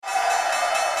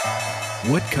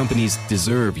What companies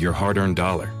deserve your hard-earned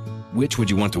dollar? Which would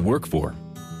you want to work for?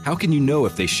 How can you know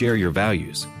if they share your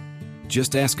values?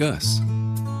 Just ask us.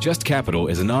 Just Capital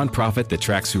is a nonprofit that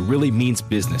tracks who really means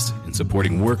business in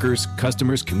supporting workers,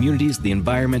 customers, communities, the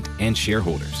environment, and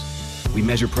shareholders. We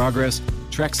measure progress,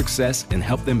 track success, and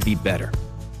help them be better.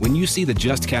 When you see the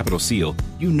Just Capital seal,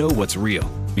 you know what's real,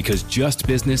 because just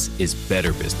business is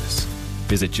better business.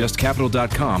 Visit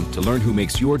justcapital.com to learn who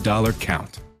makes your dollar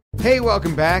count. Hey,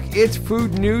 welcome back. It's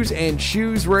Food News and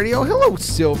Shoes Radio. Hello,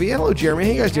 Sylvia. Hello, Jeremy.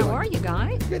 How you guys doing? How are you,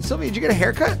 Guy? Good. Sylvia, did you get a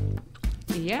haircut?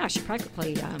 Yeah, she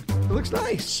practically It looks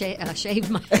nice. shaved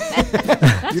my head.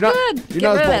 That's good. You're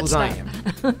not as bold as I am.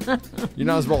 You're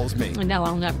not as bold as me. No,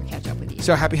 I'll never catch up with you.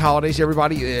 So happy holidays,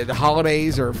 everybody. The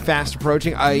holidays are fast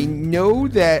approaching. I know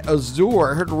that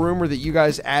Azure, I heard a rumor that you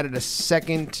guys added a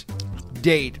second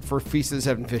date for Feast of the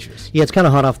Seven Fishes. Yeah, it's kind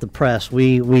of hot off the press.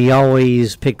 We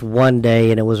always picked one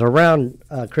day, and it was around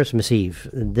Christmas Eve.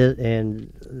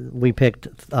 And we picked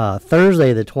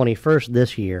Thursday the 21st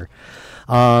this year.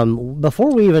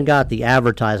 Before we even got the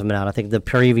advertisement out, I think the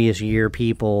previous year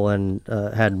people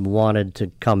had wanted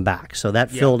to come back. So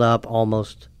that filled up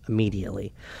almost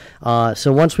immediately.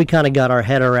 So once we kind of got our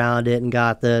head around it and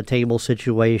got the table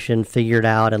situation figured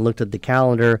out and looked at the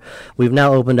calendar, we've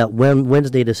now opened up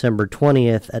Wednesday, December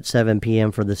 20th at 7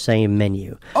 p.m. for the same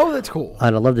menu. Oh, that's cool.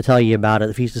 And I'd love to tell you about it.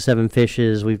 The Feast of Seven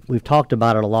Fishes, we've talked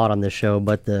about it a lot on this show,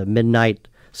 but the midnight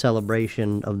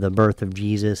celebration of the birth of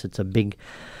Jesus, it's a big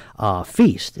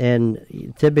feast,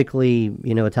 and typically,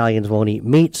 Italians won't eat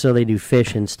meat, so they do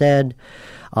fish instead.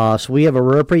 So we have a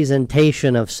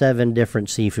representation of 7 different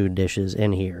seafood dishes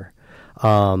in here.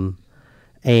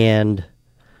 And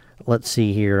let's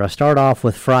see here. I start off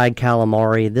with fried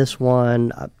calamari. This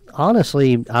one,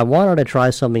 honestly, I wanted to try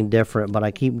something different, but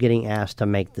I keep getting asked to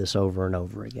make this over and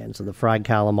over again. So the fried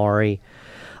calamari,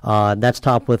 that's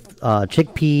topped with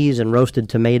chickpeas and roasted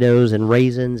tomatoes and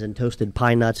raisins and toasted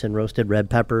pine nuts and roasted red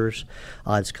peppers.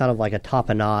 It's kind of like a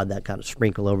tapenade that kind of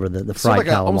sprinkle over the fried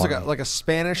calamari. Almost like a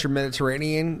Spanish or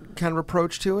Mediterranean kind of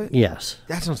approach to it? Yes.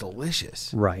 That sounds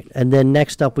delicious. Right. And then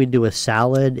next up we do a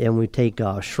salad, and we take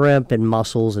shrimp and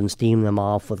mussels and steam them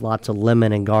off with lots of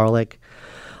lemon and garlic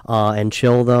and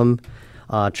chill them.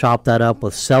 Chop that up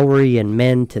with celery and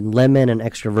mint and lemon and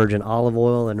extra virgin olive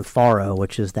oil and farro,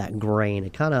 which is that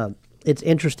grain. It's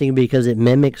interesting because it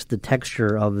mimics the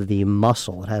texture of the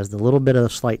mussel. It has the little bit of a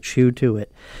slight chew to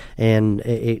it, and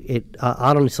it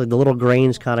honestly, the little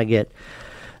grains kind of get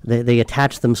they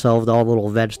attach themselves to all the little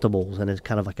vegetables, and it's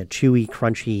kind of like a chewy,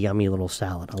 crunchy, yummy little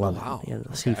salad. I love it. Okay.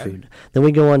 Seafood. Then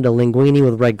we go into linguine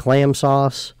with red clam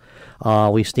sauce.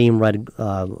 We steam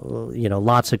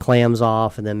lots of clams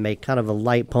off, and then make kind of a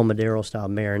light pomodoro-style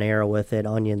marinara with it,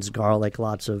 onions, garlic,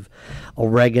 lots of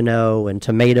oregano and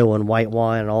tomato and white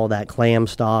wine and all that clam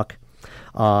stock.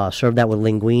 Serve that with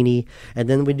linguine. And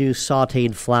then we do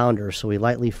sautéed flounder. So we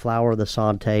lightly flour the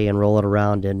sauté and roll it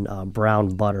around in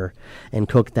brown butter and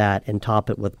cook that and top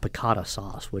it with piccata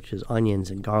sauce, which is onions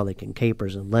and garlic and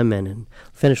capers and lemon, and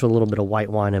finish with a little bit of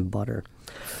white wine and butter.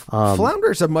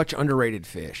 Flounder is a much underrated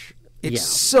fish. It's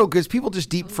so good. People just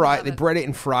deep fry it. They bread it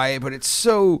and fry it, but it's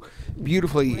so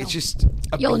beautifully. It's just.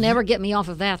 You'll never get me off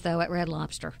of that, though, at Red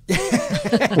Lobster.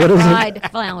 What is Fried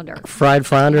flounder. Fried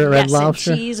flounder at Red Yes,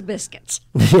 Lobster? and cheese biscuits.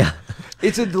 Yeah.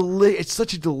 It's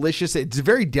such a delicious. It's a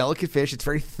very delicate fish. It's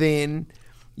very thin.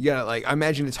 You gotta, I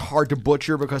imagine it's hard to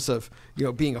butcher because of,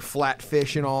 being a flat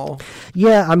fish and all.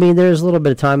 Yeah, I mean, there's a little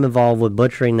bit of time involved with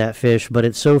butchering that fish, but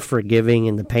it's so forgiving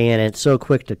in the pan. It's so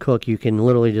quick to cook. You can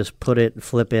literally just put it,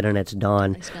 flip it, and it's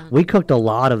done. We cooked a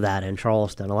lot of that in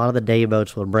Charleston. A lot of the day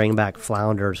boats would bring back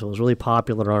flounder, so it was really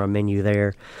popular on our menu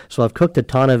there. So I've cooked a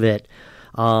ton of it.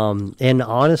 And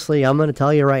honestly, I'm going to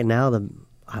tell you right now,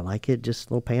 I like it just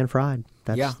a little pan fried.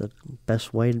 That's the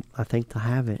best way, I think, to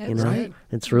have it. Right.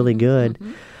 It's really good.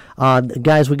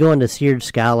 Guys, we go into seared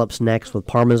scallops next with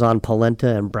Parmesan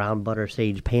polenta and brown butter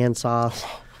sage pan sauce.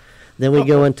 Then we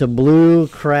go into blue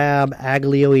crab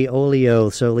aglio e olio.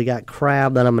 So we got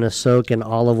crab that I'm going to soak in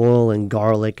olive oil and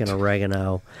garlic and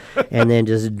oregano, and then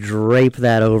just drape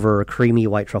that over a creamy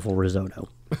white truffle risotto.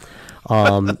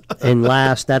 And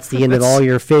last, that's the end of all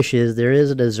your fishes. There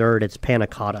is a dessert. It's panna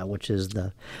cotta, which is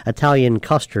the Italian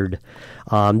custard.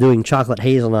 Doing chocolate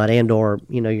hazelnut and or,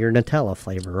 your Nutella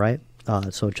flavor, right?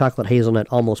 So chocolate hazelnut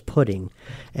almost pudding.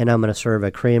 And I'm going to serve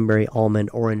a cranberry almond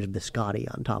orange biscotti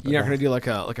on top of that. You're not going to do like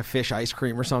a fish ice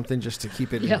cream or something just to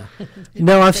keep it? Yeah.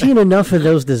 No, I've seen enough of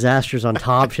those disasters on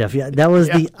Top Chef. Yeah, that was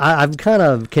I'm kind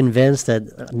of convinced that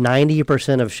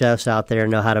 90% of chefs out there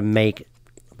know how to make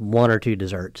one or two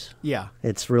desserts. Yeah.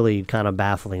 It's really kind of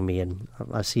baffling me, and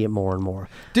I see it more and more.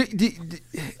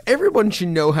 Everyone should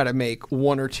know how to make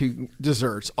one or two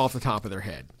desserts off the top of their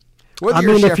head. Whether I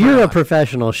you're mean, chef if or you're a not.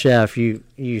 professional chef, you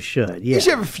should. Yeah. You should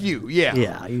have a few, yeah.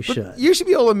 Yeah, you But should. You should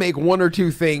be able to make one or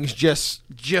two things just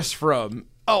from,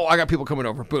 oh, I got people coming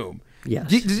over, boom. Yes.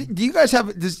 Do you guys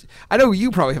have, I know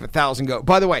you probably have 1,000 go.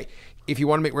 By the way, if you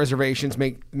want to make reservations,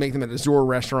 make them at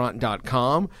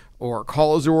azurrestaurant.com or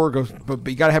call Azur, but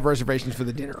you got to have reservations for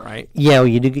the dinner, right? Yeah,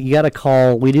 you got to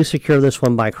call. We do secure this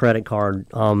one by credit card.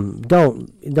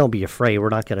 Don't be afraid. We're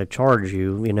not going to charge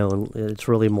you. You know, it's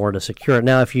really more to secure it.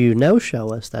 Now, if you show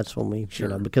us, that's when we,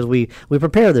 because we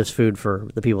prepare this food for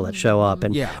the people that show up,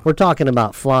 and Yeah. we're talking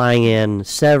about flying in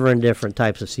 7 different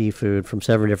types of seafood from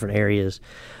 7 different areas.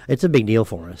 It's a big deal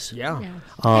for us. Yeah.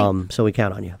 So we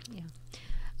count on you.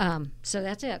 So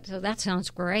that's it. So that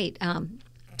sounds great.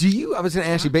 Do you, I was going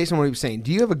to ask you, based on what he was saying,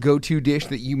 do you have a go-to dish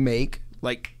that you make?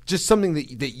 Like, just something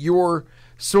that you're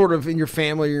sort of in your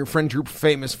family or your friend group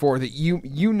famous for, that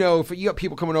you know if you got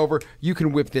people coming over, you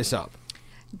can whip this up?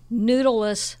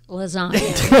 Noodleless lasagna.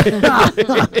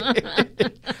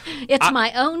 It's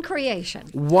my own creation.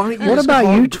 Why don't you What just about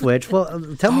call- you, Twitch?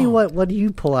 Well, tell me what do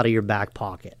you pull out of your back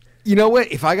pocket? You know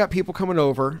what? If I got people coming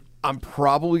over, I'm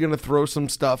probably gonna throw some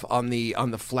stuff on the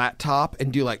flat top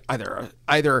and do like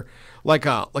either like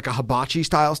a hibachi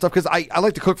style stuff, because I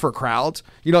like to cook for crowds.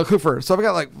 You know, so if I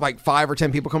got like 5 or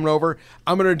 10 people coming over,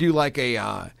 I'm gonna do like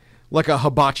a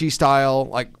hibachi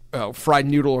style fried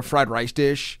noodle or fried rice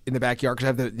dish in the backyard,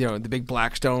 because I have the big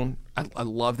Blackstone. I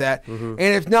love that. And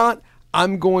if not,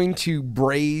 I'm going to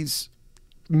braise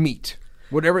meat.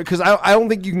 Whatever, because I don't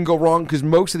think you can go wrong, because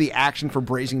most of the action for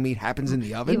braising meat happens in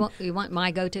the oven. You want my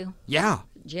go-to? Yeah.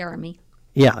 Jeremy.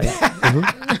 Yeah.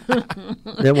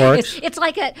 Mhm. It works. It's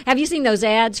like have you seen those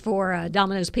ads for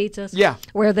Domino's Pizzas? Yeah.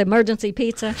 Where the emergency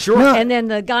pizza. Sure. And then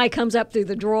the guy comes up through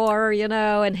the drawer,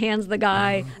 and hands the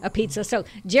guy a pizza. So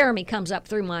Jeremy comes up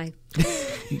through my.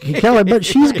 Kelly, but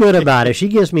she's good about it. She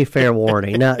gives me fair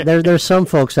warning. Now, there's some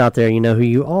folks out there, who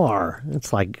you are.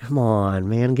 It's like, come on,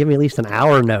 man, give me at least an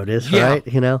hour notice, Yeah. right?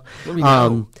 Let me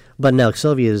know. But no,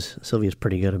 Sylvia's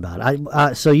pretty good about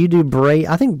it. So you do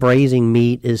I think braising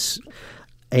meat is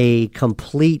a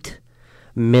complete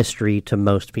mystery to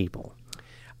most people.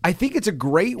 I think it's a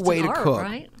great way an to art, cook.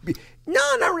 right? No,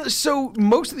 not really. So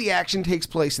most of the action takes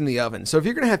place in the oven. So if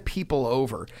you're going to have people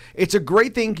over, it's a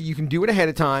great thing. You can do it ahead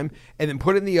of time and then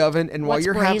put it in the oven. And while What's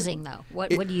you're braising, though? What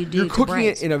do you do You're to cooking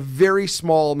braise? it in a very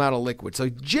small amount of liquid. So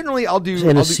generally, I'll do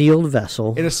In a sealed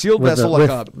vessel. In a sealed with vessel, with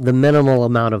like the minimal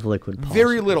amount of liquid possible.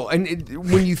 very little. And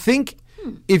when you think,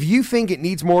 if you think it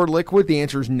needs more liquid, the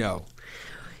answer is no.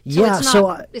 Yeah,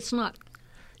 It's not.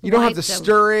 You don't have white, to so-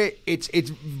 stir it. It's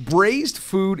braised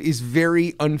food is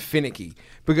very unfinicky,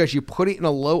 because you put it in a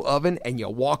low oven and you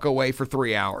walk away for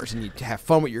 3 hours and you have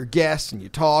fun with your guests and you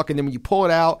talk, and then when you pull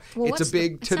it out, Well, it's what's a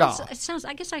big it ta-da. sounds.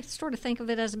 I guess I sort of think of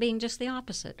it as being just the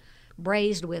opposite,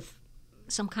 braised with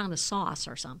some kind of sauce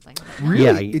or something.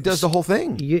 Really? Yeah, It does the whole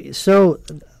thing.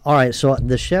 All right. So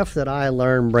the chef that I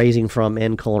learned braising from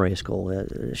in culinary school,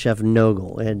 Chef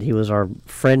Nogel, and he was our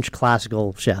French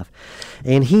classical chef,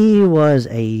 and he was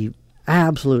a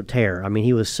absolute terror. I mean,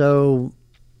 he was so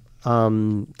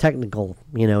technical.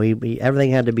 He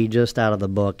everything had to be just out of the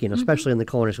book. Especially in the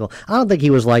culinary school. I don't think he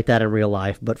was like that in real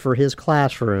life, but for his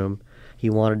classroom, he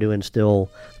wanted to instill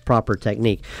proper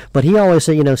technique. But he always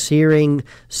said, searing,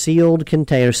 sealed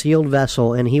container, sealed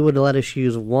vessel, and he would let us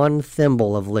use 1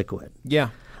 thimble of liquid. Yeah.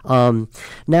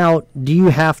 Now, do you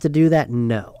have to do that?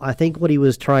 No. I think what he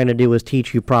was trying to do was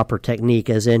teach you proper technique,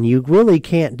 as in you really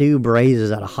can't do braises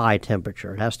at a high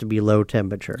temperature. It has to be low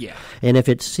temperature. Yeah. And if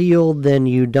it's sealed, then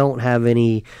you don't have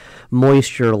any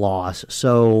moisture loss.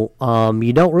 So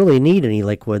you don't really need any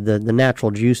liquid. The natural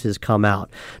juices come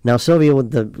out. Now, Sylvia,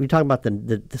 we talk about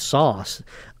the sauce.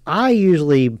 I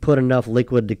usually put enough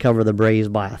liquid to cover the braise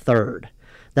by 1/3.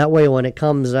 That way, when it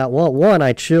comes out, one,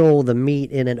 I chill the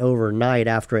meat in it overnight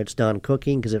after it's done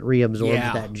cooking, because it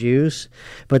reabsorbs that juice.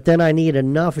 But then I need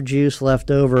enough juice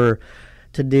left over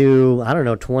to do,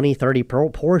 20, 30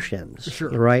 portions. Sure.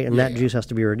 Right? And that juice has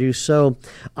to be reduced. So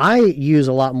I use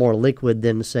a lot more liquid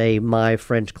than, say, my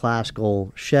French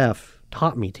classical chef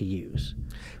taught me to use.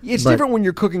 It's different when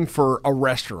you're cooking for a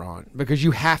restaurant, because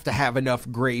you have to have enough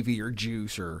gravy or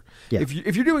juice. Or if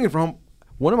you're doing it from home,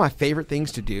 one of my favorite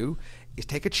things to do is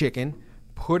take a chicken,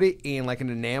 put it in like an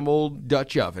enameled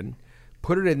Dutch oven,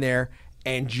 put it in there,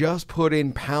 and just put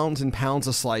in pounds and pounds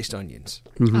of sliced onions.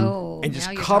 Oh, And just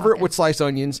now you're cover it talking. with sliced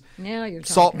onions, Now you're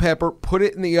salt, talking. pepper, put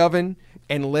it in the oven,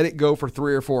 and let it go for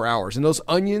 3 or 4 hours. And those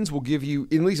onions will give you,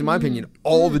 at least in my opinion,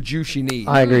 all the juice you need.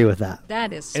 I agree with that.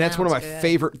 That is, and that's one of my sounds good.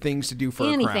 favorite things to do for a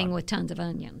Anything crowd. with tons of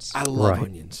onions. I love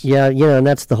onions. Yeah, and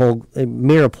that's the whole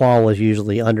mirepoix was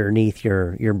usually underneath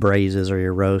your braises or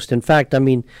your roast. In fact, I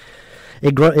mean,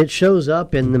 it shows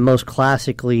up in the most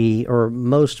classically or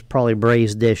most probably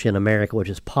braised dish in America, which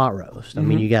is pot roast. I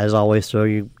mean, you guys always throw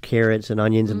your carrots and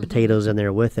onions and potatoes in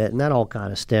there with it, and that all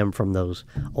kind of stemmed from those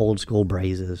old school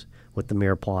braises with the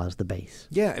mirepoix as the base.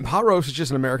 Yeah, and pot roast is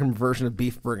just an American version of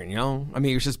beef bourguignon. I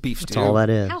mean, it's just beef stew. That's all that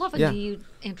is. How often Yeah. do you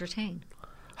entertain?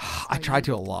 I try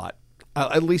to a lot.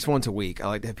 At least once a week. I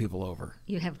like to have people over.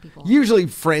 You have people. Usually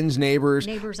friends, neighbors.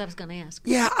 Neighbors, I was going to ask.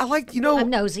 Yeah, I like, I'm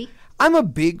nosy. I'm a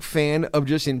big fan of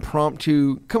just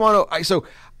impromptu. Come on, so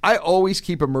I always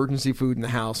keep emergency food in the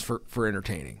house for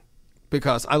entertaining,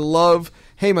 because I love.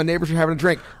 Hey, my neighbors are having a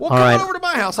drink. Well, come on over to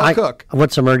my house. I'll cook.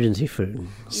 What's emergency food?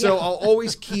 So I'll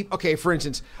always keep. Okay, for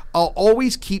instance, I'll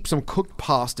always keep some cooked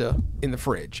pasta in the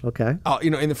fridge. Okay.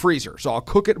 In the freezer. So I'll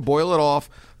cook it, boil it off,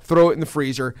 throw it in the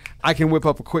freezer. I can whip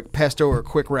up a quick pesto or a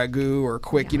quick ragu or a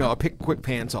quick, a quick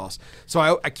pan sauce.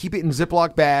 So I keep it in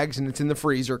Ziploc bags, and it's in the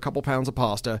freezer, a couple pounds of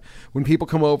pasta. When people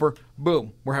come over,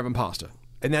 boom, we're having pasta.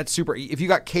 And that's super. If you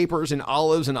got capers and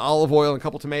olives and olive oil and a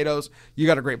couple tomatoes, you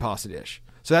got a great pasta dish.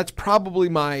 So that's probably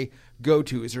my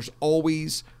go-to, is there's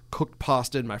always cooked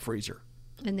pasta in my freezer.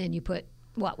 And then you put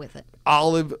what with it?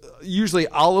 Usually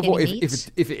olive Any oil.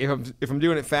 meats? If I'm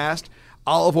doing it fast,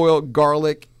 olive oil,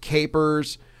 garlic,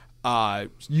 capers,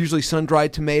 usually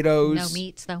sun-dried tomatoes. No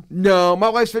meats, though? No, my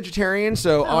wife's vegetarian,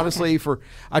 so Oh, honestly,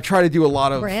 I try to do a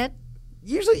lot of Bread?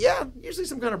 Usually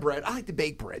some kind of bread. I like to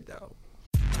bake bread though.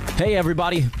 Hey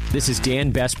everybody, this is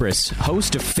Dan Bespris,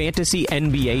 host of Fantasy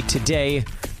NBA Today,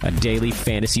 a daily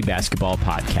fantasy basketball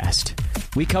podcast.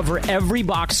 We cover every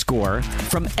box score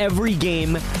from every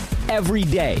game, every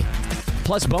day.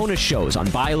 Plus bonus shows on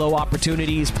buy low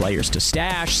opportunities, players to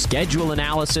stash, schedule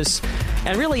analysis,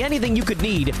 and really anything you could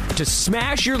need to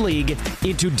smash your league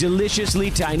into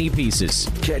deliciously tiny pieces.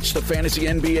 Catch the Fantasy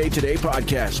NBA Today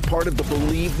podcast, part of the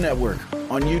Believe Network,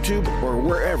 on YouTube or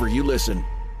wherever you listen.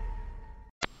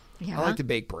 Yeah. I like to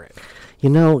bake bread.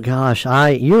 Gosh,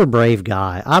 you're a brave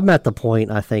guy. I'm at the point,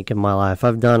 I think, in my life,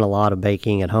 I've done a lot of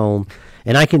baking at home,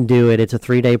 and I can do it. It's a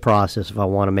 3-day process if I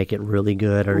want to make it really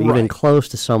good, or even close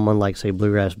to someone like, say,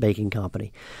 Bluegrass Baking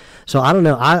Company. So I don't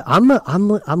know.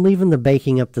 I'm leaving the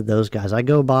baking up to those guys. I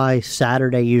go by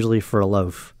Saturday usually for a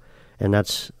loaf, and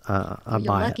that's I You're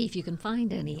buy lucky it. if you can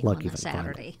find any Lucky on a if I can find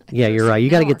Saturday. Yeah, you're right. You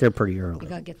got to get there pretty early. You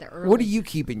got to get there early. What do you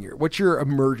keep in what's your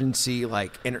emergency,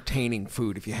 entertaining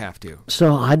food if you have to?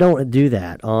 So I don't do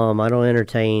that. I don't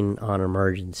entertain on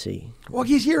emergency. Well,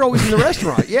 you're always in the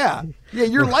restaurant. Yeah. Yeah,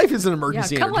 your life is an Yeah,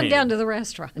 emergency. come on entertaining. down to the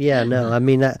restaurant. Yeah, no, I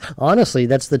mean, honestly,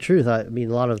 that's the truth. I mean,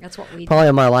 a lot of That's what we do. probably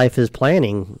of my life is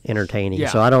planning entertaining, Yeah.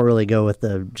 so I don't really go with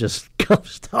the just come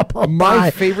stop on My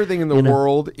by. favorite thing in the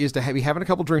world is to be having a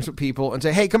couple drinks with people and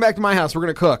say, hey, come back to my house. We're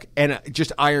going to cook. And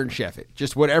just Iron Chef it.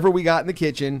 Just whatever we got in the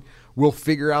kitchen, we'll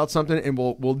figure out something, and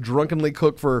we'll drunkenly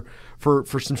cook for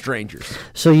some strangers.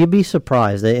 So you'd be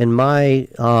surprised that in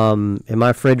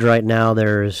my fridge right now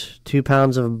there's 2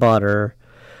 pounds of butter.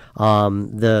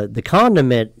 The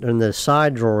condiment in the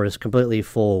side drawer is completely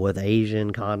full with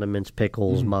Asian condiments,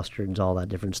 pickles, mustards, all that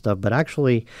different stuff. But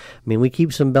actually, I mean, we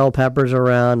keep some bell peppers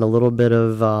around, a little bit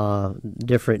of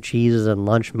different cheeses and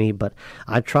lunch meat. But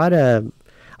I try to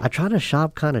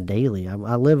shop kind of daily. I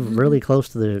live really close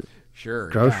to the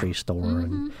grocery store,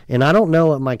 and I don't know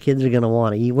what my kids are going to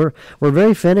want to eat. We're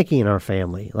very finicky in our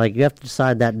family. Like, you have to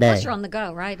decide that day. Plus, you're on the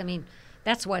go, right? I mean,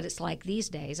 that's what it's like these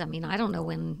days. I mean, I don't know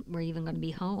when we're even going to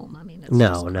be home. I mean, it's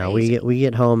just crazy. we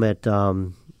get home at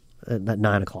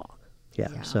 9:00.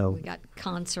 Yeah, so we got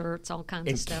concerts, all kinds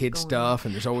And of stuff kid going stuff,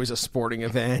 and there's always a sporting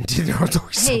event. There's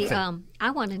always Hey, something. I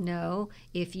want to know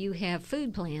if you have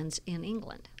food plans in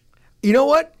England. You know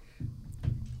what?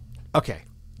 Okay,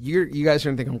 you guys are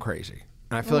gonna think I'm crazy.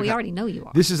 And I feel Well, like we already know you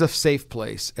are. This is a safe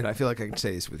place, and I feel like I can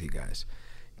say this with you guys.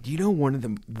 Do you know one of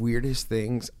the weirdest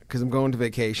things? Because I'm going to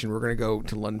vacation. We're going to go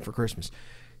to London for Christmas.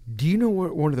 Do you know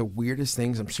what one of the weirdest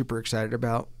things I'm super excited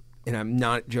about? And I'm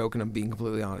not joking. I'm being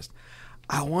completely honest.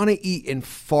 I want to eat in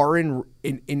foreign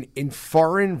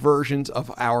versions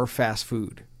of our fast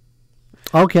food.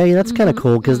 okay, that's kind of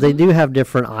cool because they do have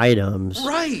different items.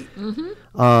 Right.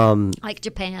 Like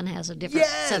Japan has a different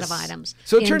set of items.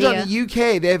 So it turns out in India-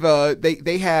 the UK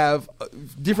they have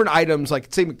different items,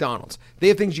 like say McDonald's. They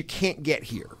have things you can't get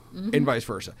here. and vice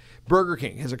versa. Burger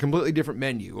King has a completely different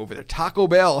menu over there. Taco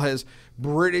Bell has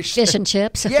British Fish and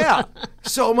chips. Yeah.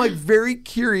 So I'm like very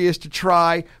curious to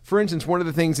try. For instance, one of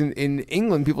the things in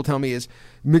England people tell me is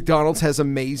McDonald's has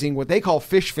amazing what they call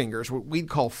fish fingers, what we'd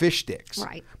call fish sticks.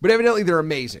 Right. But evidently they're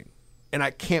amazing. And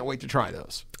I can't wait to try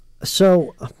those.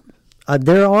 So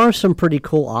there are some pretty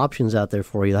cool options out there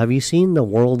for you. Have you seen the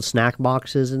World Snack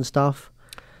Boxes and stuff?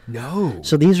 No.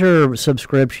 So these are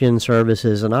subscription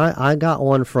services, and I got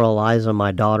one for Eliza,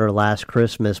 my daughter, last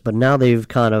Christmas, but now they've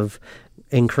kind of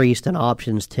increased in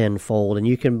options tenfold, and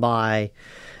you can buy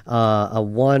a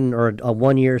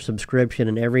 1 year subscription,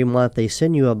 and every month they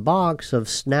send you a box of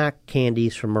snack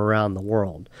candies from around the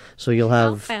world. So you'll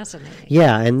How have fascinating.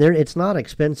 yeah, and it's not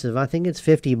expensive. I think it's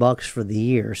 $50 for the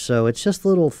year. So it's just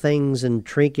little things and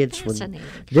trinkets with Fascinating.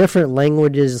 different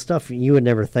languages and stuff you would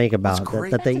never think about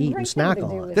great. that they That's a eat great and thing snack to do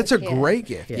on. with That's a a kid. great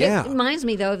gift. It Yeah. reminds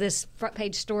me, though, this front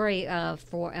page story on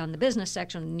the business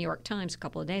section of the New York Times a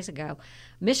couple of days ago.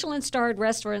 Michelin-starred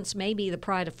restaurants may be the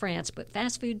pride of France, but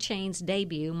fast food chains'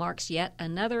 debut marks yet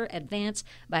another advance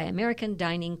by American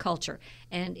dining culture,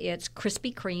 and it's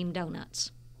Krispy Kreme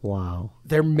donuts. Wow.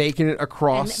 They're making it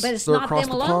across, But it's they're not across them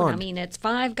the alone. pond. I mean, it's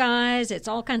Five Guys, it's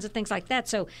all kinds of things like that.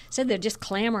 So they're just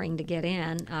clamoring to get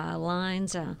in.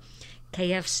 Lines,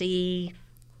 KFC,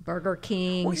 Burger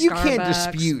King, Well, you Starbucks, can't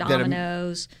dispute that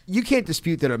Domino's. You can't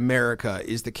dispute that America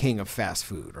is the king of fast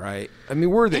food, right? I mean,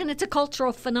 we're the And it's a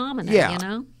cultural phenomenon, yeah, you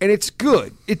know? and it's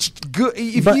good. It's good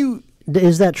if But you.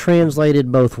 is that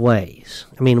translated both ways?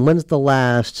 I mean, when's the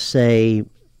last, say,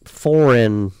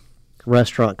 foreign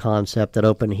restaurant concept that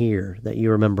opened here that you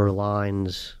remember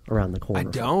lines around the corner?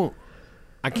 I don't.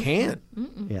 I can't.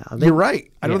 Yeah, I You're think-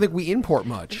 right. I don't yeah. think we import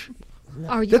much.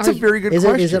 Are That's a very good Is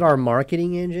question. it our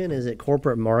marketing engine? Is it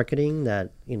corporate marketing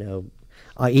that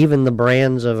even the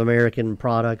brands of American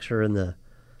products are in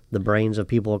the brains of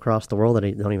people across the world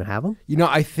that don't even have them?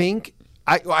 I think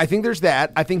there's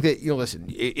that. I think that listen,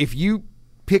 if you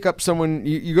pick up someone,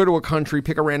 you go to a country,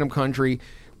 pick a random country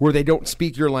where they don't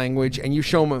speak your language, and you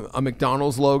show them a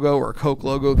McDonald's logo or a Coke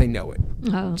logo, they know it.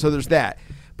 Oh. So there's that.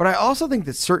 But I also think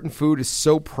that certain food is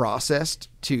so processed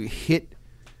to hit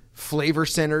flavor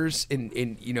centers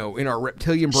in our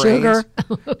reptilian brains. Sugar.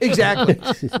 Exactly.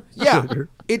 Yeah.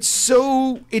 It's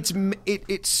so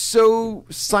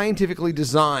scientifically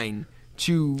designed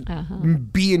to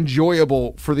be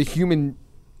enjoyable for the human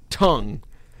tongue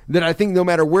that I think no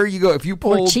matter where you go, if you Or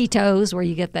pull Cheetos, where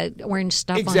you get the orange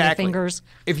stuff on your fingers.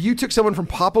 If you took someone from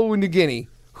Papua New Guinea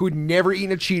who had never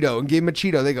eaten a Cheeto and gave them a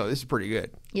Cheeto, they go, "This is pretty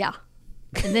good." Yeah.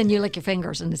 And then you lick your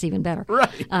fingers, and it's even better. Right.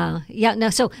 Yeah. No.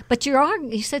 So, but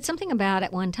you said something about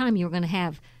at one time you were going to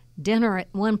have dinner at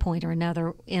one point or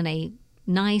another in a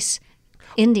nice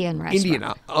Indian restaurant.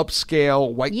 Indian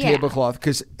upscale white Yeah. tablecloth,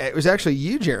 because it was actually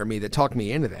you, Jeremy, that talked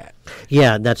me into that.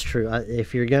 Yeah, that's true.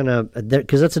 If you're gonna,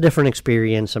 because that's a different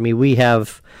experience. I mean, we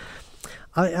have.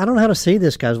 I don't know how to say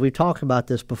this, guys. We've talked about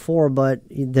this before, but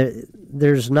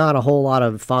there's not a whole lot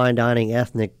of fine dining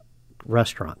ethnic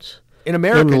restaurants. In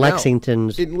America, in no.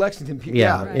 Lexington's, In Lexington,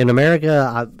 yeah. In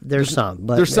America, there's some,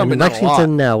 but there's some, in but not a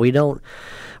Lexington, lot. no, we don't.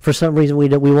 For some reason, we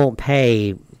won't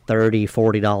pay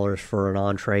 $30-$40 for an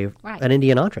entree, Right. an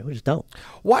Indian entree. We just don't.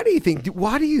 Why do you think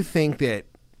that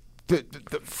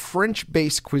the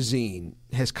French-based cuisine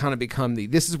has kind of become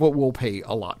this is what we'll pay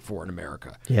a lot for in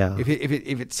America? Yeah. If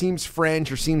it seems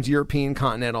French or seems European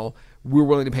continental, we're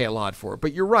willing to pay a lot for it.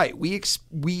 But you're right. We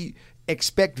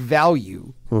expect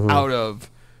value out of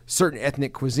certain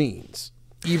ethnic cuisines,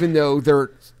 even though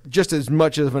they're just as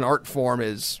much of an art form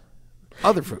as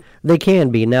other food. They can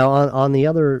be. Now, on the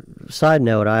other side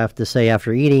note, I have to say,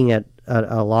 after eating at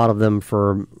a lot of them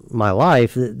for my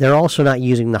life, they're also not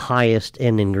using the highest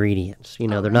end ingredients.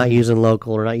 They're not using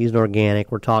local, they're not using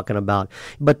organic. We're talking about,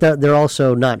 but they're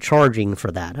also not charging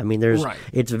for that. I mean, Right.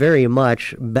 it's very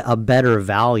much a better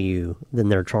value than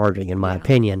they're charging, in my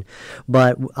opinion.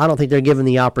 But I don't think they're given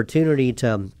the opportunity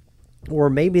to, or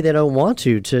maybe they don't want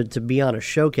to be on a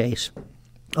showcase,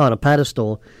 on a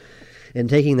pedestal, and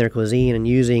taking their cuisine and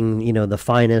using the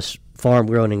finest farm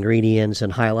grown ingredients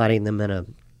and highlighting them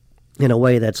in a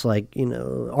way that's like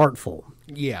artful.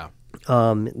 Yeah.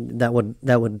 That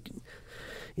would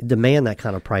demand that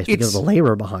kind of price because of the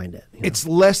labor behind it. It's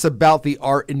less about the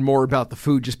art and more about the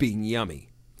food just being yummy.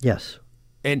 Yes.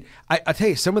 And I tell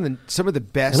you, some of the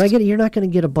best. And I get it, you're not going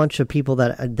to get a bunch of people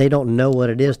that they don't know what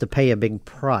it is to pay a big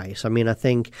price. I mean, I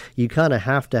think you kind of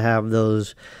have to have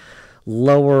those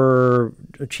lower,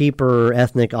 cheaper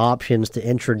ethnic options to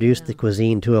introduce the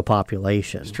cuisine to a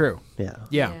population. It's true. Yeah.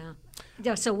 Yeah.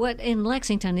 Yeah. So, what in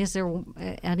Lexington is there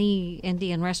any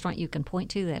Indian restaurant you can point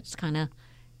to that's kind of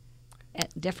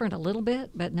different a little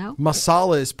bit, but no.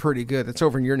 Masala is pretty good. That's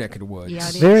over in your neck of the woods. Yeah,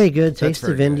 it is. Very good. That's Taste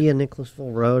very of good. India,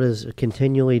 Nicholasville Road has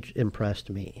continually impressed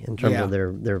me in terms Yeah. of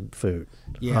their food.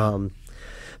 Yeah.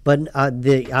 But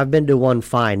I've been to one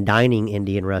fine dining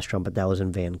Indian restaurant, but that was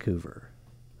in Vancouver.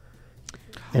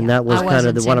 And that was I was kind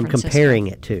of in what I'm San Francisco. comparing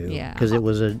it to. Yeah. Because it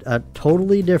was a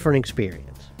totally different experience.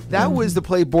 That was the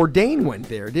play Bourdain went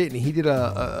there, didn't he? He did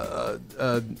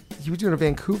he was doing a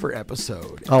Vancouver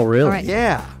episode. Oh, really? All right.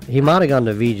 Yeah. He might have gone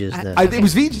to Vija's then. It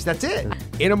was Vijay's. That's it.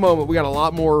 In a moment, we got a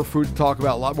lot more food to talk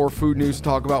about, a lot more food news to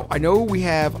talk about. I know we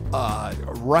have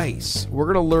rice.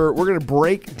 We're gonna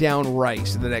break down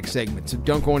rice in the next segment. So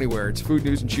don't go anywhere. It's Food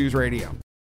News and Choose Radio.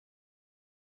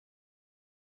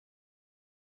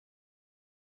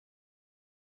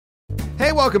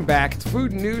 Hey, welcome back. It's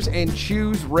Food News and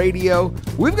Choose Radio.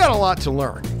 We've got a lot to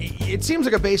learn. It seems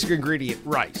like a basic ingredient,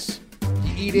 rice.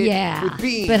 You eat it with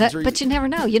beans. But you never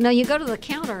know. You know, you go to the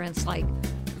counter and it's like,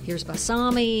 here's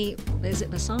basami. Is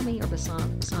it basami or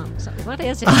basam? What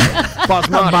is it?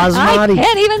 Basmati. Basmati. I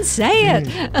can't even say it.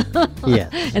 Yeah.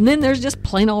 And then there's just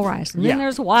plain old rice. And then Yeah.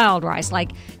 there's wild rice,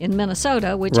 like in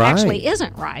Minnesota, which Right. actually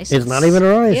isn't rice. It's not even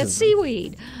rice. It's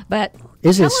seaweed. But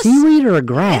Is tell it us- seaweed or a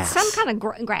grass? It's some kind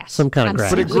of grass. Some kind of I'm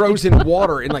grass. But it seaweed. grows in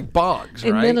water in like bogs,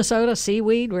 In right? Minnesota,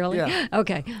 seaweed, really? Yeah.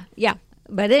 Okay. Yeah.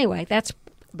 But anyway, that's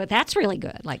really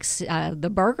good. Like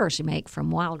the burgers you make from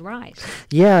wild rice.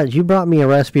 Yeah, you brought me a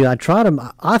recipe. I tried them.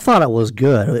 I thought it was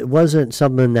good. It wasn't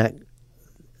something that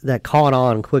caught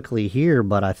on quickly here,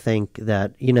 but I think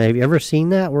that, have you ever seen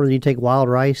that where you take wild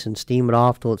rice and steam it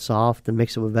off till it's soft and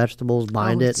mix it with vegetables,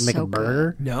 bind it, it's and make so a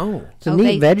burger? No. It's a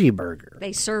neat veggie burger.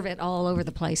 They serve it all over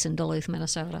the place in Duluth,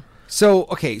 Minnesota. So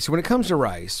when it comes to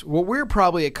rice, what we're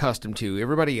probably accustomed to,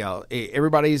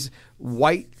 everybody's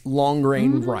white long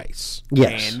grain rice.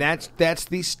 Yes. And that's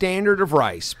the standard of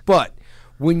rice. But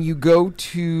when you go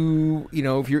to,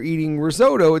 if you're eating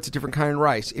risotto, it's a different kind of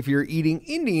rice. If you're eating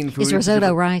Indian food, Is it's a risotto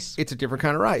different- rice? It's a different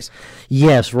kind of rice.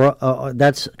 Yes,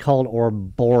 that's called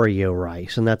arborio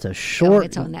rice, and that's a Oh, short.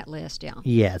 it's on that list, yeah.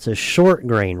 Yeah, it's a short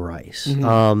grain rice.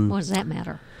 Mm-hmm. What does that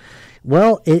matter?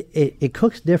 Well, it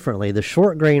cooks differently. The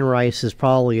short grain rice is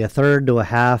probably a third to a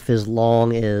half as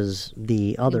long as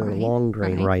the other Right, long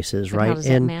grain right. rices, But right? How does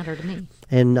that matter to me?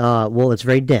 And well, it's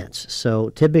very dense. So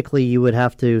typically, you would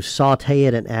have to saute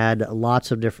it and add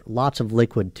lots of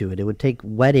liquid to it. It would take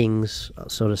wettings,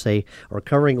 so to say, or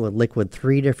covering it with liquid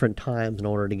 3 different times in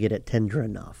order to get it tender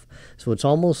enough. So it's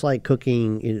almost like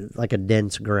cooking like a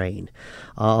dense grain,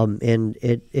 and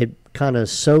it kind of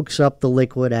soaks up the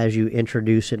liquid as you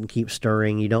introduce it and keep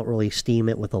stirring. You don't really steam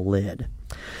it with a lid.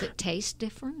 Does it taste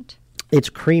different? It's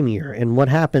creamier, and what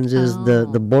happens is the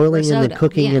boiling and the risotto,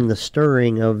 cooking yeah. and the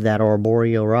stirring of that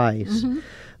arborio rice,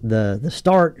 the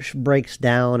starch breaks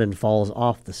down and falls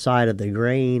off the side of the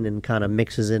grain and kind of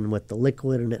mixes in with the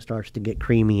liquid, and it starts to get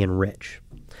creamy and rich.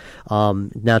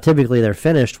 Now, typically they're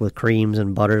finished with creams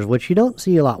and butters, which you don't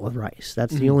see a lot with rice.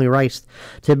 That's the only rice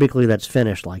typically that's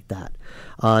finished like that.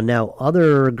 Now,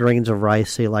 other grains of rice,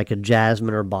 say like a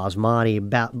jasmine or basmati,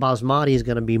 basmati is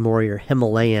going to be more your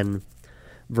Himalayan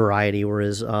variety,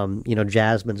 whereas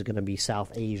jasmine's going to be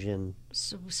South Asian.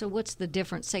 So what's the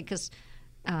difference? Say, because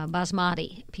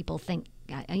basmati, people think,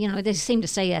 they seem to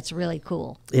say that's really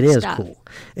cool. It is stuff. cool.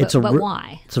 But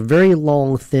why? It's a very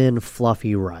long, thin,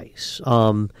 fluffy rice.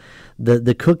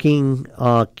 The cooking,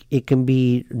 it can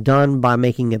be done by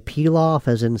making a pilaf,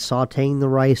 as in sauteing the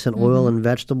rice in oil and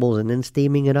vegetables and then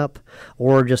steaming it up,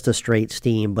 or just a straight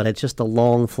steam. But it's just a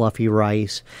long, fluffy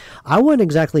rice. I wouldn't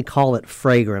exactly call it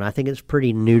fragrant. I think it's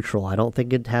pretty neutral. I don't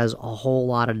think it has a whole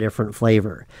lot of different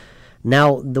flavor.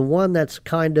 Now, the one that's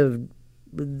kind of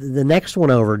the next one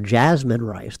over, jasmine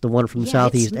rice, the one from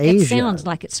Southeast Asia. It sounds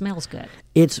like it smells good.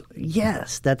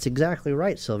 Yes, that's exactly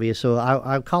right, Sylvia. So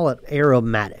I call it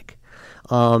aromatic.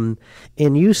 And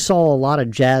you saw a lot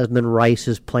of jasmine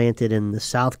rices planted in the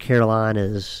South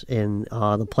Carolinas, in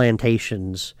the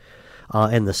plantations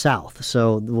in the South.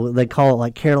 So they call it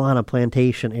like Carolina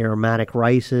plantation aromatic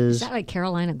rices. Is that like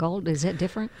Carolina Gold? Is it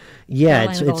different? Yeah,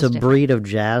 Carolina it's Gold's a different. breed of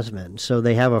jasmine. So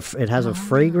they have it has a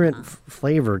fragrant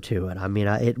flavor to it. I mean,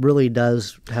 it really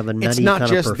does have a nutty It's not kind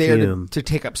of just there perfume. to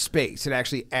take up space. It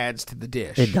actually adds to the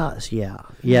dish. It does, yeah.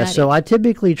 Yeah, Nutty. so I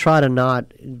typically try to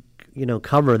not,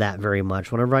 cover that very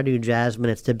much. Whenever I do jasmine,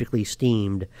 it's typically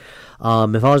steamed. If I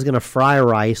was going to fry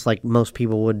rice, like most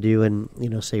people would do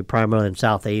in, say primarily in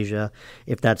South Asia,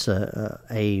 if that's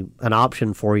an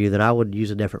option for you, then I would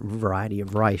use a different variety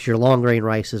of rice. Your long grain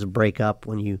rices break up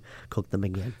when you cook them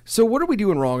again. So what are we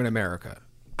doing wrong in America?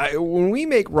 when we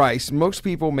make rice, most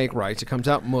people make rice. It comes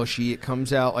out mushy. It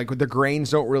comes out like the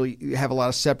grains don't really have a lot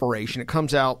of separation. It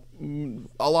comes out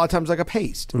a lot of times like a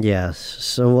paste. Yes.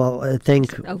 So I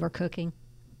think Overcooking.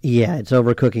 Yeah, it's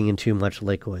overcooking in too much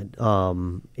liquid.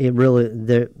 It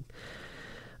really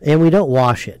and we don't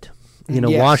wash it.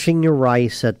 Yes. Washing your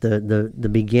rice at the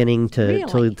beginning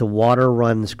till the water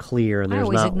runs clear, and I there's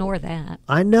always not. ignore that.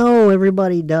 I know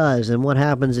everybody does, and what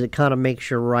happens is it kind of makes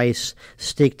your rice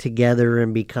stick together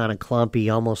and be kind of clumpy,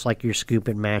 almost like you're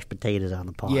scooping mashed potatoes out of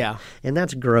the pot. Yeah. And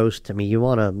that's gross to me. You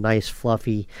want a nice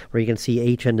fluffy where you can see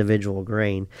each individual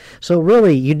grain. So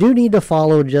really, you do need to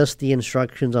follow just the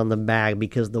instructions on the bag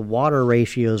because the water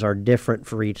ratios are different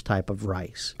for each type of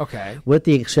rice. Okay. With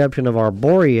the exception of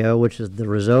arborio, which is the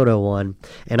risotto one,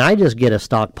 and I just get a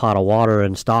stock pot of water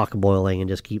and stock boiling and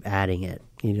just keep adding it.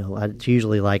 It's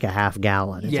usually like a half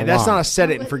gallon. It's That's lot. not a set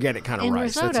it and forget it kind of In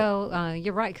rice. risotto,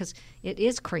 you're right, because it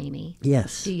is creamy.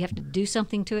 Yes. Do you have to do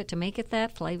something to it to make it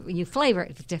that flavor? You flavor it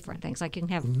with different things, like you can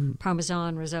have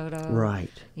Parmesan risotto, Right.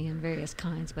 and various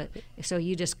kinds. But so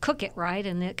you just cook it right,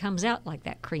 and it comes out like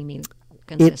that creamy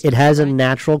consistency. It has a right?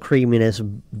 natural creaminess,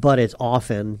 but it's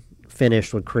often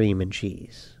finished with cream and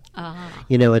cheese.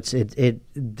 The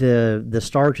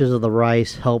starches of the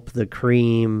rice help the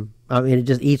cream. I mean, it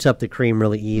just eats up the cream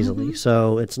really easily.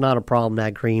 So it's not a problem to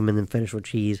add cream and then finish with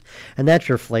cheese. And that's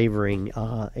your flavoring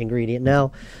ingredient.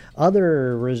 Now,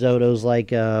 other risottos,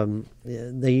 like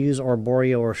they use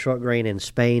arborio or short grain in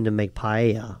Spain to make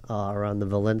paella around the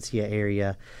Valencia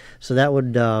area. So that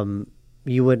would...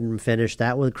 you wouldn't finish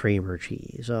that with cream or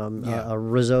cheese. A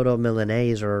risotto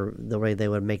Milanese, or the way they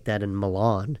would make that in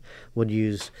Milan, would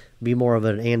be more of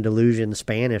an Andalusian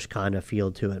Spanish kind of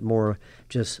feel to it, more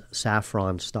just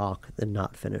saffron stock than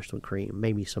not finished with cream,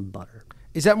 maybe some butter.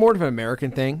 Is that more of an American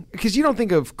thing? Because you don't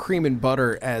think of cream and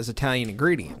butter as Italian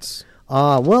ingredients.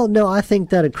 Well, no, I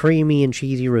think that a creamy and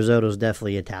cheesy risotto is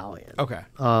definitely Italian. Okay.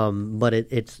 But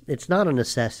it's not a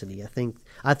necessity.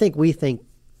 I think we think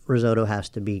risotto has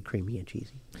to be creamy and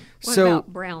cheesy. What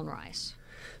about brown rice?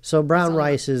 So brown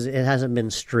rice it hasn't been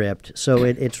stripped, so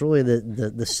it's really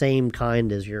the same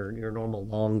kind as your normal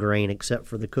long grain, except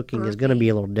for the cooking is going to be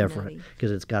a little different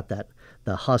because it's got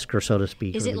the husker, so to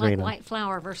speak. Is or it the like grain white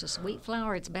flour versus wheat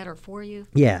flour? It's better for you?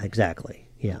 Yeah, exactly.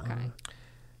 Yeah. Okay.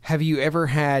 Have you ever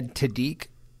had tahdig?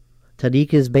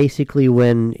 Tahdig is basically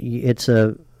when it's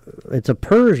a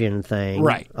Persian thing,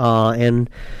 Right?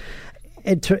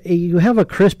 And you have a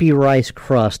crispy rice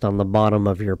crust on the bottom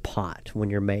of your pot when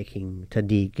you're making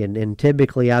tahdig, and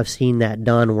typically I've seen that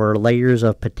done where layers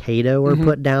of potato are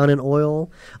put down in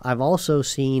oil. I've also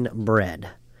seen bread,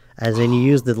 as in you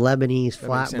use the Lebanese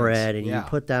flatbread and you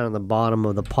put that on the bottom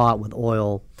of the pot with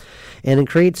oil, and it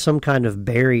creates some kind of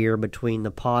barrier between the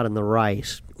pot and the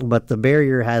rice, but the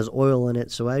barrier has oil in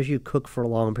it, so as you cook for a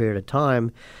long period of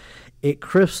time, it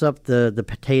crisps up the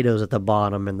potatoes at the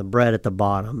bottom and the bread at the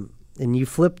bottom. And you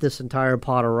flip this entire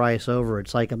pot of rice over,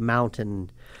 it's like a mountain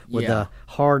with a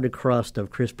hard crust of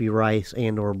crispy rice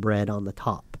and or bread on the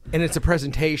top. And it's a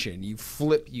presentation. You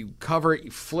cover it,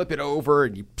 you flip it over,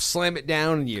 and you slam it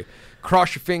down, and you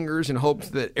cross your fingers in hopes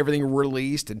that everything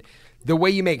released. And the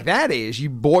way you make that is you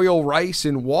boil rice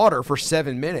in water for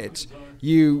 7 minutes.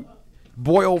 You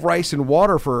boil rice in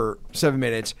water for 7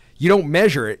 minutes. You don't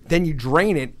measure it. Then you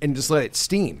drain it and just let it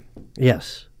steam.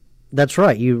 Yes. That's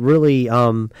right. You really,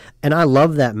 and I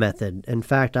love that method. In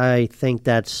fact, I think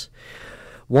that's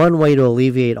one way to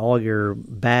alleviate all your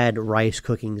bad rice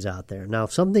cookings out there. Now,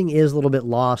 if something is a little bit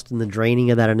lost in the draining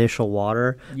of that initial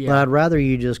water, but I'd rather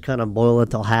you just kind of boil it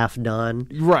till half done.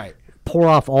 Right. Pour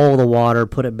off all the water,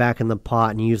 put it back in the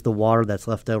pot, and use the water that's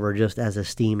left over just as a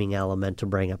steaming element to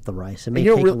bring up the rice. It may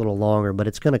take a little longer, but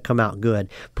it's going to come out good.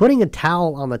 Putting a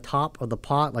towel on the top of the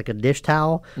pot, like a dish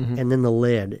towel, and then the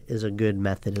lid is a good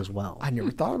method as well. I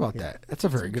never thought about that. That's a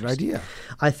very good idea.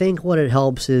 I think what it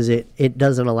helps is it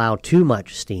doesn't allow too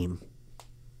much steam,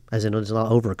 as in it's not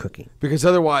overcooking. Because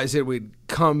otherwise it would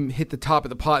hit the top of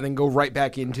the pot and then go right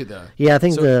back into the... Yeah, I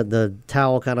think the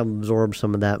towel kind of absorbs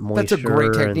some of that moisture. That's a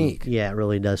great technique. Yeah, it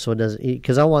really does. So it does,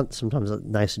 because I want sometimes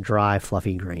nice, dry,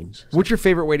 fluffy grains. What's your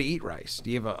favorite way to eat rice? Do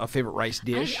you have a favorite rice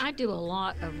dish? I do a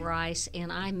lot of rice,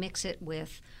 and I mix it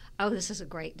with, this is a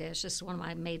great dish. This is one of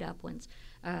my made-up ones.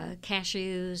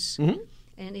 Cashews.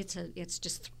 And it's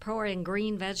just pour in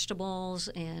green vegetables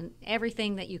and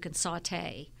everything that you can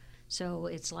saute. So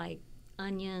it's like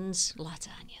onions, lots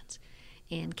of onions,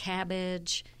 and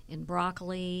cabbage, and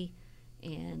broccoli,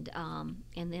 and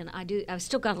then I've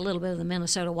still got a little bit of the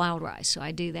Minnesota wild rice, so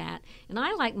I do that. And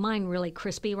I like mine really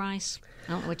crispy rice.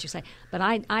 I don't know what you say, but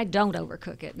I don't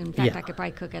overcook it. In fact, I could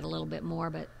probably cook it a little bit more,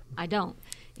 but I don't.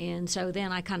 And so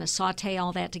then I kind of saute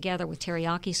all that together with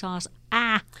teriyaki sauce.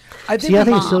 I think See, I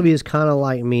think Sylvia's kind of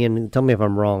like me, and tell me if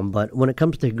I'm wrong, but when it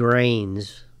comes to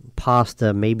grains,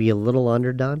 pasta may be a little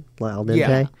underdone, like al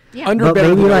dente. Yeah. Under But better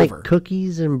maybe than like over.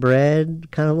 cookies and bread,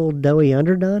 kind of a little doughy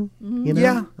underdone. You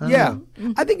know? Yeah.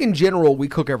 I think in general we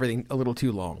cook everything a little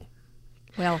too long.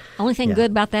 Well, only thing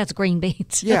good about that's green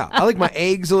beans. Yeah, I like my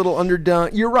eggs a little underdone.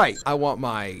 You're right. I want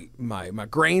my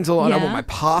grains a little. I Yeah. want my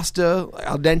pasta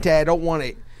al dente. I don't want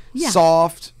it Yeah.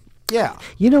 soft. Yeah.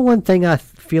 You know, one thing I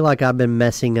feel like I've been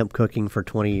messing up cooking for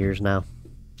 20 years now.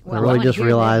 Well, I I really wanna just hear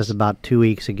realized this. about 2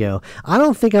 weeks ago. I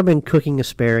don't think I've been cooking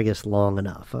asparagus long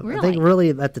enough. I think really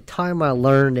at the time I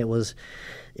learned it was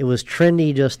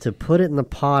trendy just to put it in the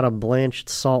pot of blanched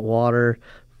salt water,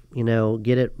 you know,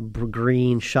 get it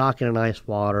green, shock it in ice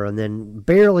water, and then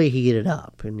barely heat it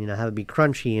up, and have it be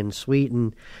crunchy and sweet.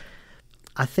 And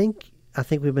I think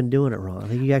we've been doing it wrong. I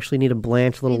think you actually need to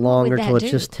blanch a little And what would longer that till it's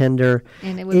do? just tender.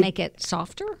 And it would make it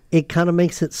softer? It kind of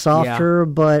makes it softer,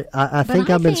 but I think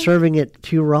I I've been think- serving it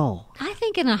too raw. I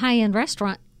think in a high-end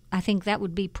restaurant, I think that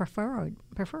would be preferred,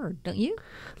 don't you?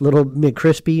 A little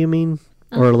McCrispy, you mean,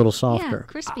 or a little Yeah, softer?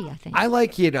 crispy, I think. I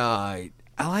like it. I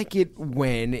like it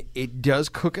when it does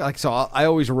cook. Like I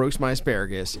always roast my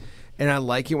asparagus, and I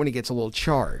like it when it gets a little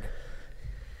charred,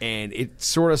 and it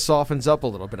sort of softens up a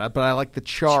little bit. But I like the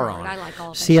char on I it. like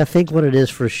all that. See, I think what it is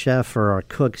for chef or our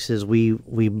cooks is we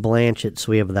blanch it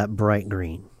so we have that bright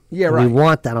green. Yeah, And right. We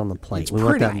want that on the plate. It's we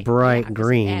want pretty. that bright Yeah, 'cause it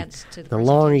green. adds to the The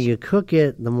longer presentation. you cook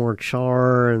it, the more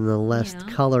char and the less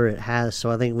Yeah. color it has.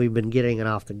 So I think we've been getting it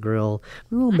off the grill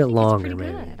a little I bit think longer, it's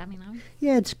pretty maybe. good. I mean,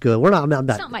 Yeah, it's good. We're not. I'm it's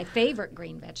not. not my favorite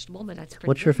green vegetable, but it's pretty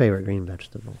What's good. your favorite green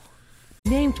vegetable?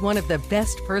 Named one of the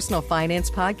best personal finance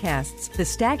podcasts, The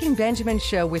Stacking Benjamin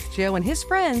Show with Joe and his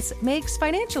friends makes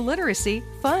financial literacy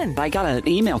fun. I got an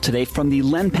email today from the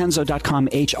lenpenzo.com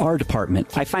HR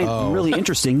department. I find it really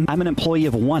interesting. I'm an employee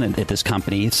of one at this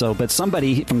company, but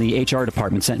somebody from the HR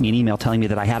department sent me an email telling me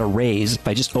that I had a raise. If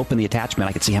I just opened the attachment,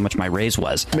 I could see how much my raise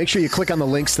was. Make sure you click on the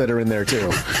links that are in there too.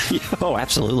 Oh,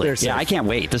 absolutely. They're safe. Yeah, I can't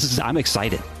wait. I'm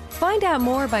excited. Find out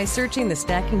more by searching the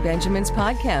Stacking Benjamins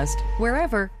podcast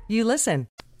wherever you listen.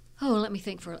 Oh, let me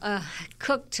think for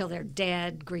cook till they're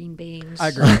dead. Green beans. I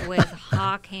agree. With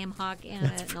ham hock in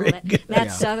it. And all that.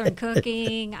 That's Southern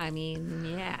cooking. I mean,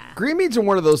 yeah. Green beans are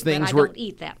one of those But things I where don't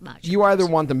eat that much. you either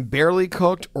want them barely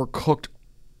cooked or cooked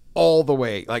all the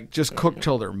way, like just cooked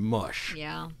till they're mush.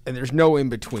 Yeah. And there's no in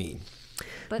between.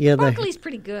 But Yeah, broccoli's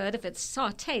pretty good if it's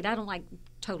sauteed. I don't like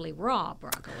totally raw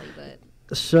broccoli, but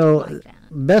So, like that.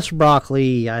 best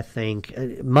broccoli, I think.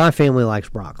 My family likes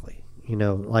broccoli.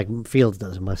 Like Fields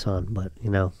does, my son. But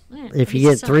Yeah, if you he's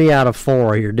a get son. 3 out of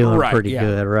 4, you're doing Right, pretty yeah.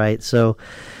 good, right? So,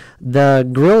 the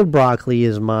grilled broccoli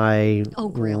is my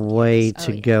grilled, way yes. Oh,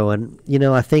 to yeah. go, and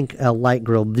I think a light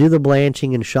grill. Do the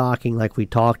blanching and shocking like we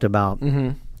talked about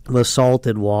with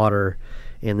salted water.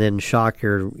 And then shock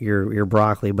your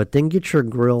broccoli, but then get your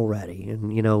grill ready,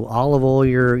 and olive oil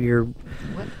your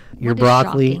what is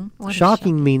broccoli. shocking? What is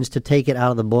Shocking means to take it out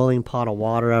of the boiling pot of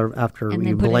water after And you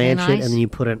then put it in blanch it, ice? and then you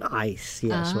put it in ice.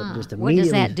 Yeah, so it just What does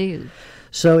immediately. that do?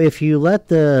 So if you let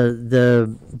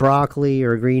the broccoli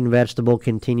or green vegetable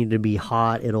continue to be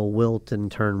hot, it'll wilt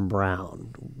and turn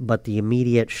brown. But the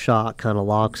immediate shock kind of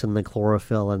locks in the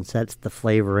chlorophyll and sets the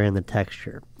flavor and the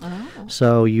texture. Oh.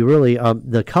 So you really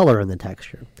the color and the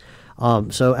texture.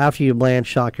 So after you blanch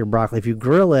shock your broccoli, if you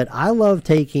grill it, I love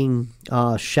taking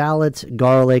shallots,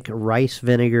 garlic, rice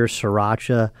vinegar,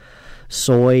 sriracha,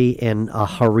 soy, and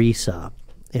harissa,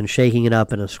 and shaking it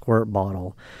up in a squirt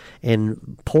bottle,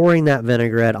 and pouring that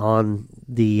vinaigrette on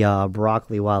the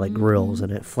broccoli while it grills,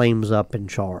 and it flames up and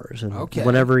chars. And Okay.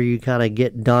 whenever you kind of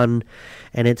get done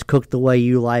and it's cooked the way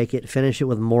you like it, finish it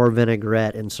with more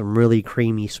vinaigrette and some really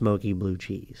creamy, smoky blue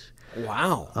cheese.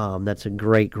 Wow. That's a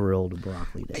great grilled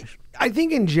broccoli dish. I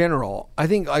think in general,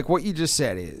 like what you just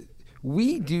said is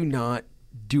we do not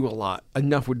do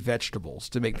enough with vegetables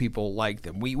to make people like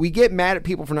them. We get mad at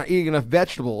people for not eating enough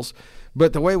vegetables,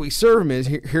 but the way we serve them is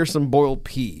here's some boiled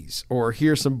peas or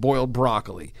here's some boiled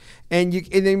broccoli, and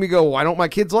then we go, why don't my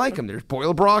kids like them? There's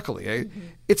boiled broccoli.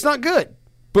 It's not good,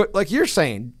 but like you're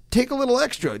saying, take a little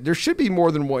extra. There should be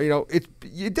more than one.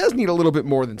 It does need a little bit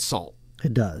more than salt.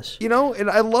 It does. And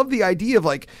I love the idea of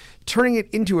like turning it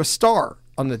into a star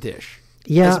on the dish.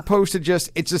 Yeah. As opposed to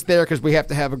it's just there because we have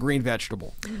to have a green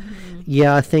vegetable.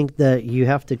 Yeah, I think that you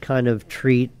have to kind of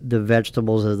treat the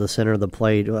vegetables as the center of the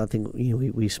plate. I think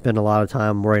we spend a lot of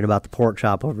time worrying about the pork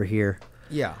chop over here.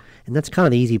 Yeah. And that's kind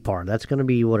of the easy part. That's going to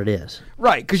be what it is.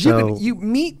 Right, because So- you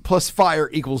meat plus fire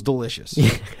equals delicious.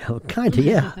 Kind of,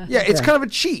 yeah. Yeah, it's kind of a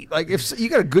cheat. Like if you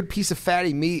got a good piece of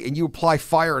fatty meat and you apply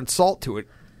fire and salt to it,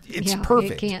 it's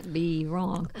perfect. It can't be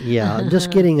wrong. Yeah,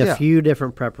 just getting a Yeah. few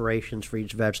different preparations for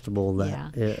each vegetable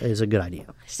that is a good idea.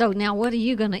 So now, what are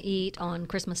you going to eat on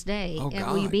Christmas Day? Oh,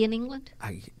 Will you God. be in England?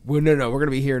 Well, no, we're going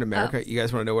to be here in America. You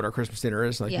guys want to know what our Christmas dinner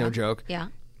is? Like, Yeah. no joke. Yeah.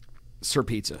 Sir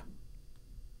Pizza.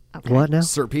 Okay. What now?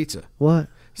 Sir Pizza. What?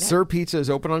 Sir Pizza is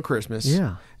open on Christmas.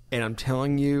 Yeah. And I'm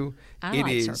telling you, I it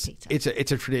like is. Sir Pizza.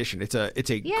 It's a tradition. It's a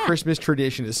Yeah. Christmas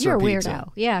tradition. Is You're Sir a Pizza. weirdo.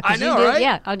 Yeah. 'cause I know, you do, right?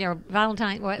 Yeah. On your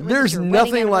Valentine. What is There's your wedding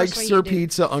nothing like anniversary, Sir you do-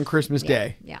 Pizza on Christmas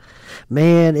Day. Yeah.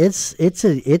 Man, it's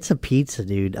a pizza,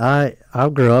 dude. I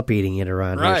grew up eating it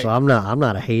around here, Right. so I'm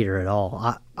not a hater at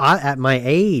all. I at my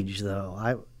age though,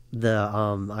 I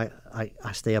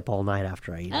stay up all night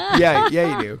after I eat it. Yeah,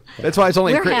 you do. That's why it's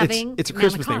only We're it's having a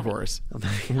Christmas thing manicotti. for us.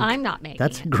 I'm not making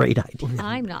That's it. a great idea.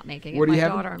 I'm not making it. What do My you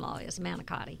have? daughter-in-law is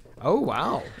manicotti. Oh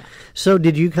wow. So,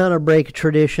 did you kind of break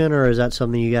tradition, or is that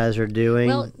something you guys are doing?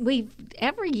 Well,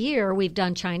 every year we've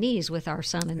done Chinese with our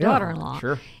son and Yeah, daughter-in-law.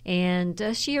 sure. And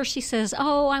she says,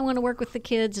 "Oh, I want to work with the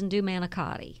kids and do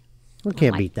manicotti." we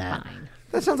can't I'm beat like, that. Fine.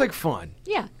 That sounds like fun.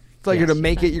 Yeah. It's like you're gonna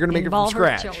make it. You're gonna make Involve it from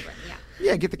her scratch. children. Yeah.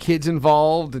 Yeah, get the kids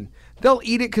involved, and they'll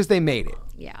eat it because they made it.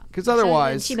 Yeah. 'Cause So,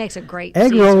 otherwise- and she makes a great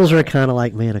Egg Caesar. rolls are kind of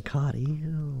like manicotti.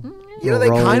 You know, they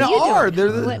Roll. kind of What are you are.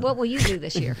 doing? They're the, What will you do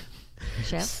this year,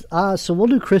 Chef? So we'll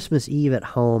do Christmas Eve at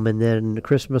home, and then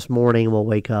Christmas morning we'll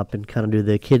wake up and kind of do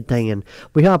the kid thing, and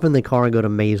we hop in the car and go to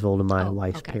Maysville to my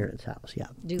wife's okay. parents' house. Yeah,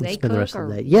 Do And they spend the cook, rest of or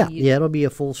the day. do Yeah, you- yeah, it'll be a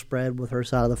full spread with her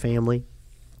side of the family.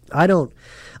 I do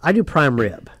prime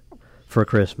rib for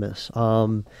Christmas.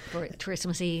 For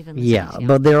Christmas Eve and the Yeah, things,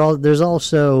 but there's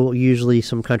also usually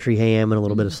some country ham and a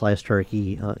little bit of sliced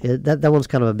turkey. That one's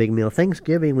kind of a big meal.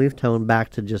 Thanksgiving, we've toned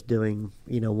back to just doing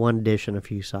one dish and a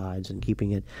few sides and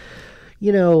keeping it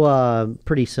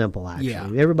pretty simple actually. Yeah.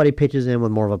 Everybody pitches in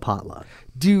with more of a potluck.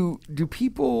 do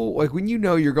people, like, when you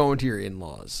know you're going to your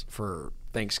in-laws for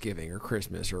Thanksgiving or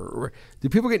Christmas, or do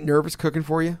people get nervous cooking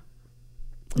for you?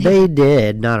 They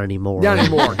did, not anymore. Not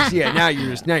anymore. 'Cause, yeah, now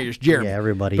you're just Jeremy. Yeah,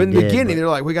 everybody But in the did, beginning, but- they're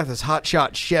like, we got this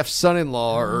hotshot chef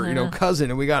son-in-law or cousin,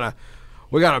 and we gotta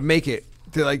make it.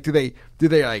 Do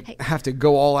they like have to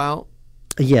go all out?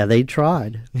 Yeah, they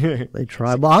tried. They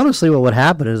tried. Well, honestly, what would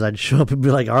happen is I'd show up and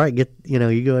be like, "All right, you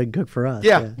go ahead and cook for us."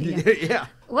 Yeah, yeah.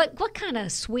 What kind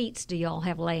of sweets do y'all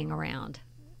have laying around?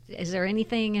 Is there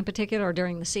anything in particular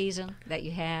during the season that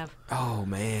you have? Oh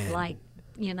man. Like,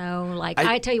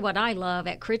 I tell you what I love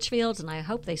at Critchfield's, and I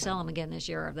hope they sell them again this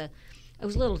year.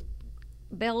 Those little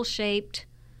bell-shaped,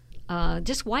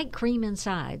 just white cream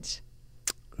insides.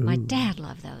 My dad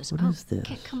loved those. What is this?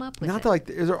 Can't come up with Not it. that,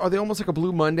 like, are they almost like a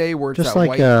Blue Monday where it's Just that like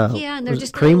white? Yeah, and they're was it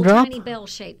just cream little drop. tiny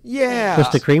bell-shaped. Yeah.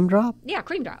 Just a cream drop. Yeah,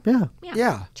 cream drop. Yeah.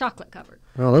 Yeah. Chocolate covered.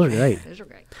 Oh, those are great. Those are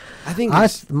great. I think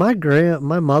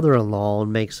My mother-in-law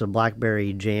makes a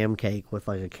blackberry jam cake with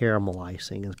like a caramel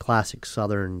icing, a classic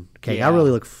Southern cake. Yeah. I really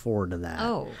look forward to that.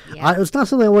 Oh, yeah. It's not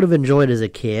something I would have enjoyed as a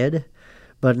kid,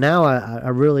 but now I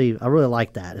really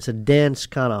like that. It's a dense,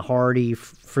 kind of hearty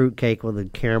fruit cake with a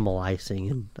caramel icing,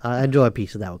 and I enjoy a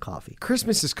piece of that with coffee.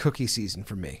 Christmas is cookie season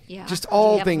for me. Yeah. Just Do you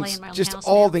all have them things. laying around the Just house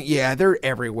all now? things. Yeah, they're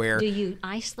everywhere. Do you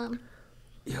ice them?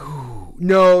 No.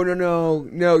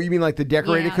 You mean like the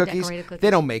decorated Yeah, cookies? decorated cookies. They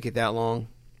don't make it that long.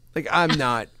 Like I'm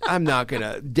not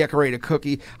gonna decorate a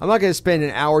cookie. I'm not gonna spend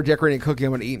an hour decorating a cookie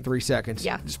I'm gonna eat in 3 seconds.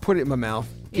 Yeah. Just put it in my mouth.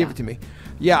 Give Yeah. it to me.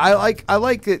 Yeah, I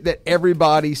like that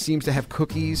everybody seems to have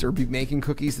cookies or be making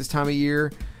cookies this time of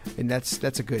year, and that's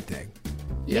a good thing.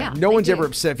 Yeah, No they one's do. ever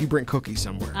upset if you bring cookies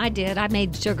somewhere. I did. I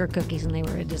made sugar cookies, and they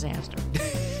were a disaster.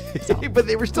 But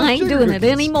they were still I ain't sugar doing cookies.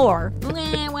 it anymore.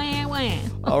 Wah, wah, wah.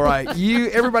 All right.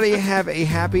 Everybody have a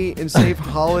happy and safe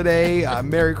holiday.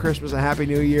 Merry Christmas, a Happy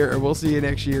New Year, and we'll see you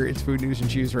next year. It's Food News and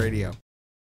Chews Radio.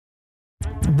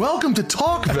 Welcome to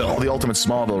Talkville, the ultimate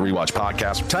Smallville rewatch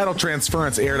podcast. Title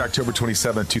Transference aired October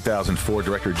 27, 2004.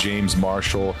 Director James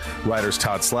Marshall, writers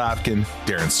Todd Slavkin,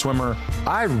 Darren Swimmer.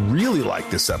 I really like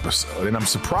this episode, and I'm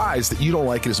surprised that you don't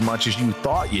like it as much as you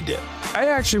thought you did. I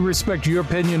actually respect your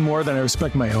opinion more than I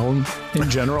respect my own in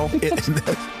general.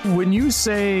 When you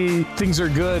say things are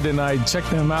good and I check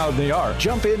them out, they are.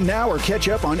 Jump in now or catch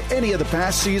up on any of the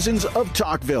past seasons of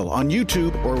Talkville on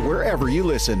YouTube or wherever you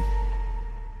listen.